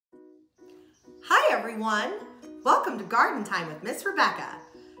everyone! Welcome to Garden Time with Miss Rebecca.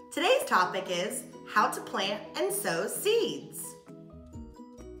 Today's topic is how to plant and sow seeds.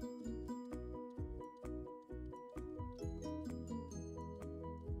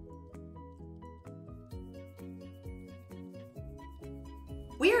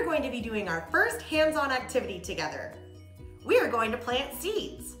 We are going to be doing our first hands-on activity together. We are going to plant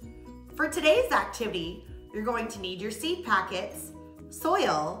seeds. For today's activity, you're going to need your seed packets,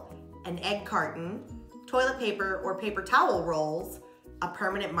 soil, an egg carton, toilet paper or paper towel rolls, a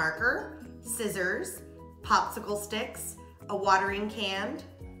permanent marker, scissors, popsicle sticks, a watering can,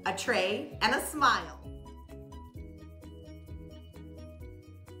 a tray, and a smile.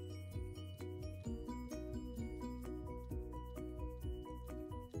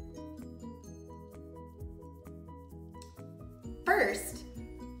 First,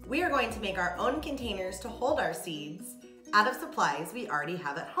 we are going to make our own containers to hold our seeds out of supplies we already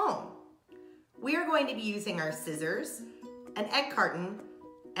have at home. We are going to be using our scissors, an egg carton,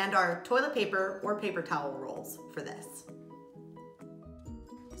 and our toilet paper or paper towel rolls for this.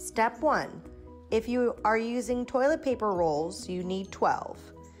 Step 1. If you are using toilet paper rolls, you need 12.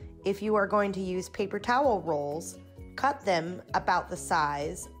 If you are going to use paper towel rolls, cut them about the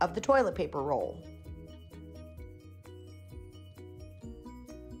size of the toilet paper roll.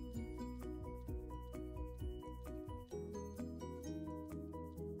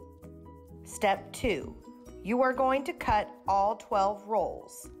 Step 2. You are going to cut all 12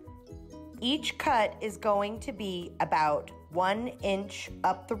 rolls. Each cut is going to be about 1 inch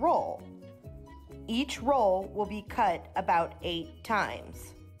up the roll. Each roll will be cut about 8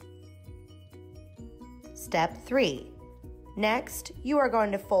 times. Step 3. Next, you are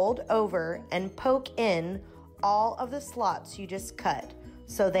going to fold over and poke in all of the slots you just cut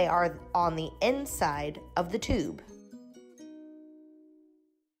so they are on the inside of the tube.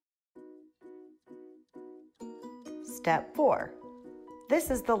 Step 4. This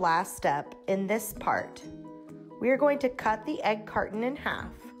is the last step in this part. We are going to cut the egg carton in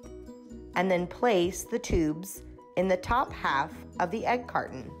half and then place the tubes in the top half of the egg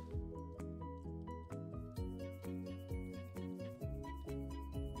carton.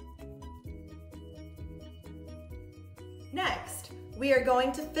 Next, we are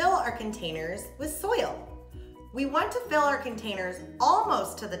going to fill our containers with soil. We want to fill our containers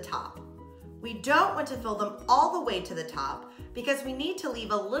almost to the top. We don't want to fill them all the way to the top because we need to leave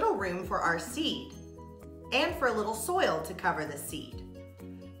a little room for our seed and for a little soil to cover the seed.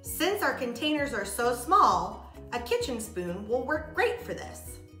 Since our containers are so small, a kitchen spoon will work great for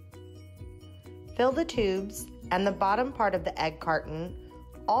this. Fill the tubes and the bottom part of the egg carton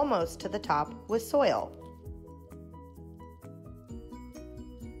almost to the top with soil.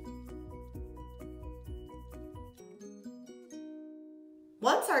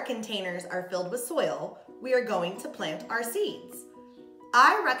 Once our containers are filled with soil, we are going to plant our seeds.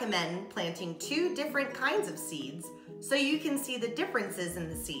 I recommend planting 2 different kinds of seeds so you can see the differences in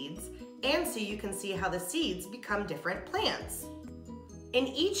the seeds and so you can see how the seeds become different plants. In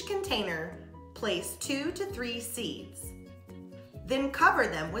each container, place 2 to 3 seeds. Then cover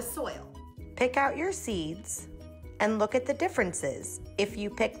them with soil. Pick out your seeds and look at the differences if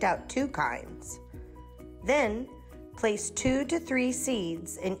you picked out 2 kinds. Then, place 2 to 3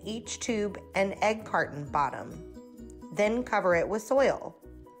 seeds in each tube and egg carton bottom. Then cover it with soil.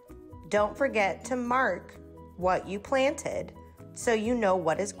 Don't forget to mark what you planted so you know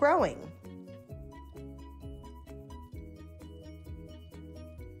what is growing.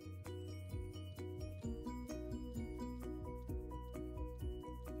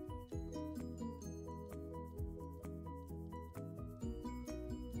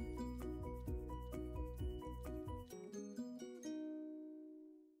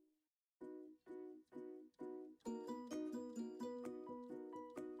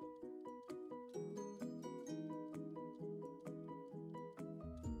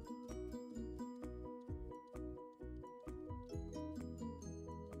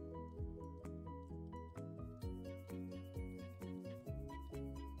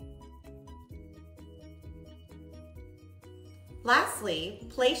 Lastly,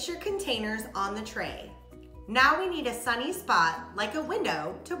 place your containers on the tray. Now we need a sunny spot, like a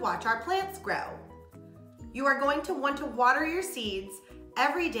window, to watch our plants grow. You are going to want to water your seeds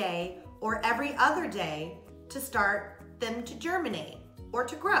every day or every other day to start them to germinate or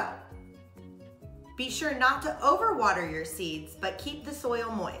to grow. Be sure not to overwater your seeds, but keep the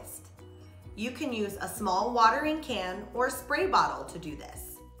soil moist. You can use a small watering can or spray bottle to do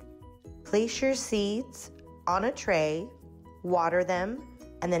this. Place your seeds on a tray, water them,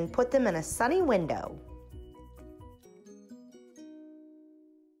 and then put them in a sunny window.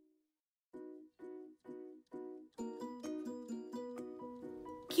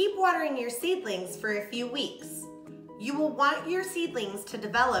 Keep watering your seedlings for a few weeks. You will want your seedlings to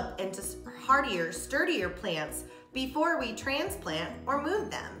develop into hardier, sturdier plants before we transplant or move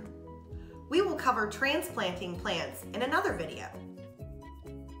them. We will cover transplanting plants in another video.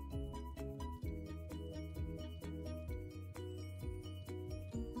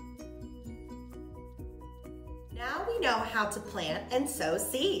 Now we know how to plant and sow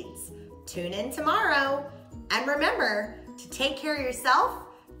seeds. Tune in tomorrow. And remember to take care of yourself,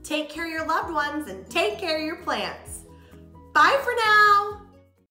 take care of your loved ones, and take care of your plants. Bye for now.